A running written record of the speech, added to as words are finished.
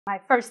My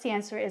first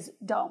answer is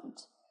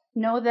don't.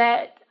 Know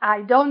that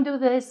I don't do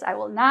this, I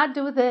will not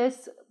do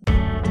this.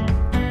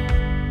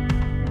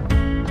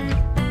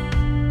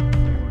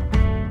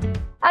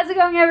 How's it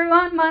going,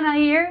 everyone? Mana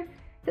here.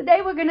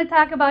 Today we're going to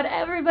talk about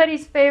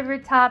everybody's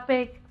favorite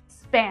topic,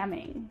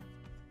 spamming.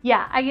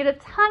 Yeah, I get a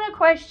ton of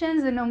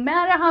questions, and no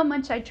matter how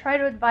much I try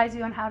to advise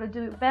you on how to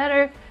do it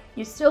better,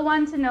 you still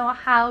want to know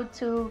how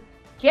to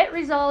get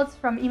results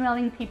from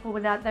emailing people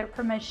without their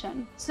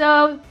permission.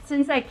 So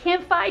since I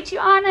can't fight you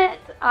on it,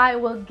 I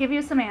will give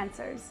you some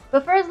answers.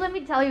 But first, let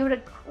me tell you what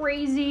a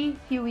crazy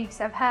few weeks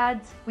I've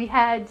had. We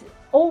had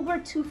over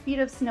 2 feet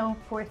of snow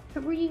for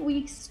 3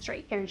 weeks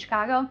straight here in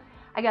Chicago.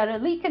 I got a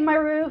leak in my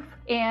roof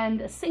and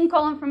a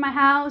sinkhole from my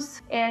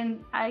house,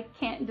 and I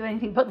can't do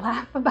anything but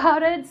laugh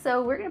about it.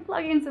 So we're gonna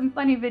plug in some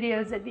funny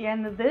videos at the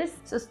end of this,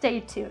 so stay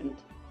tuned.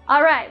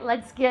 All right,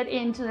 let's get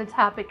into the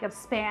topic of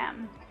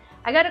spam.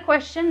 I got a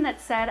question that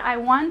said, I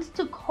want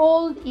to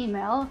cold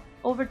email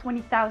over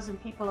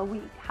 20,000 people a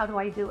week. How do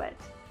I do it?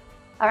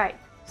 All right,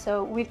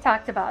 so we've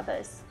talked about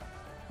this.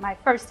 My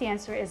first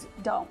answer is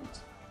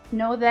don't.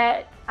 Know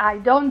that I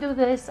don't do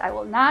this, I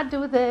will not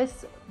do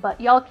this, but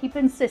y'all keep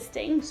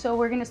insisting. So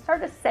we're gonna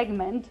start a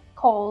segment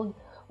called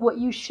what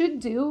you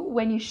should do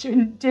when you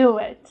shouldn't do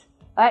it.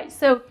 All right,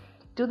 so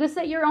do this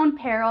at your own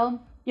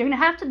peril. You're gonna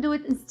have to do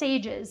it in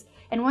stages.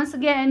 And once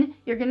again,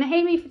 you're gonna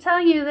hate me for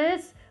telling you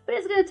this, but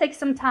it's gonna take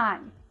some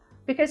time.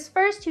 Because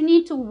first you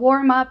need to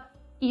warm up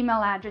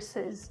email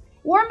addresses.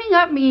 Warming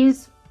up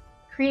means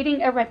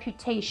creating a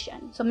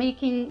reputation. So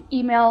making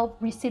email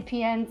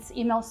recipients,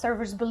 email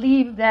servers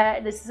believe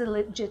that this is a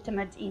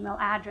legitimate email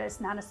address,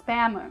 not a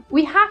spammer.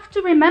 We have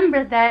to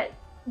remember that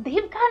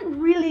they've gotten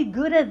really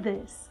good at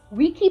this.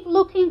 We keep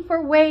looking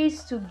for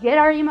ways to get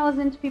our emails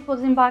into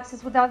people's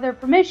inboxes without their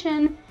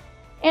permission.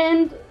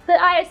 And the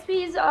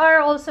ISPs are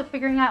also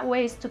figuring out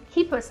ways to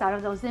keep us out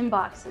of those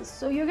inboxes.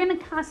 So you're gonna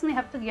constantly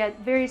have to get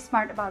very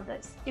smart about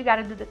this. You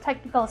gotta do the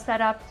technical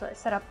setup, so I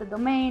set up the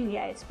domain, the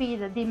ISP,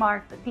 the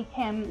DMARC, the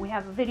DKIM. We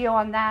have a video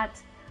on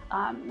that.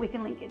 We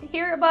can link it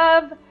here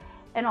above.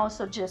 And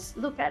also just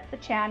look at the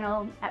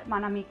channel at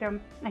Manamika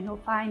and you'll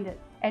find it.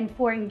 And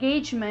for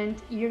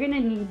engagement, you're gonna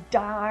need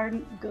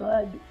darn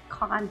good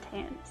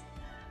content.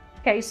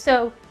 Okay,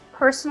 so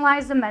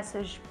personalize the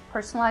message,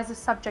 personalize the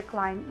subject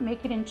line,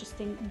 make it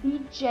interesting,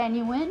 be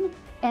genuine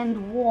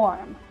and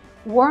warm.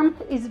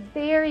 Warmth is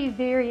very,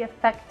 very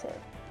effective.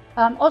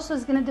 Also,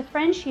 it's going to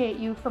differentiate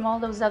you from all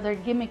those other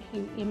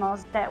gimmicky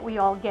emails that we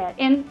all get,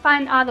 and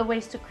find other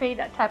ways to create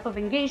that type of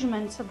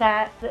engagement so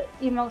that the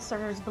email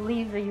servers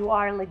believe that you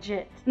are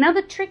legit. Now,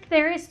 the trick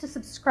there is to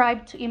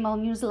subscribe to email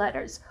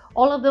newsletters.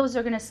 All of those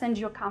are going to send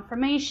you a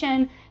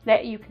confirmation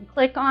that you can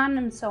click on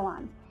and so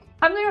on.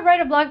 I'm going to write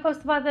a blog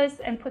post about this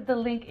and put the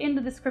link in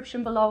the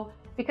description below,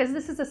 because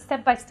this is a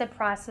step-by-step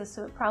process,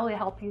 so it'll probably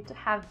help you to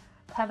have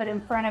it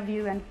in front of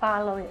you and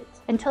follow it.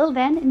 Until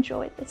then,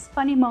 enjoy this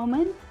funny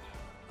moment.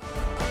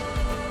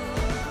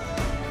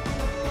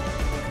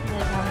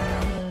 Live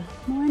on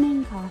a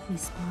morning coffee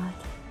spot.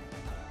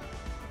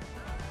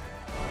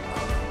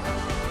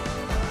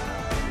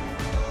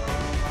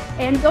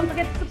 And don't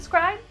forget to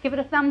subscribe, give it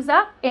a thumbs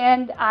up,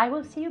 and I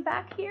will see you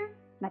back here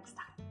next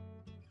time.